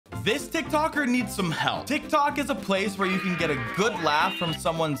This TikToker needs some help. TikTok is a place where you can get a good laugh from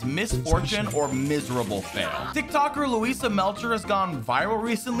someone's misfortune or miserable fail. TikToker Louisa Melcher has gone viral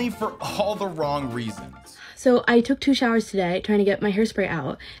recently for all the wrong reasons. So I took 2 showers today trying to get my hairspray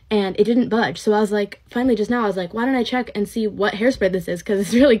out, and it didn't budge. So I was like, finally just now, I was like, why don't I check and see what hairspray this is, because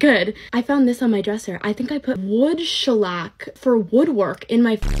it's really good. I found this on my dresser. I think I put wood shellac for woodwork in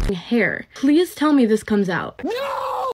my hair. Please tell me this comes out. No!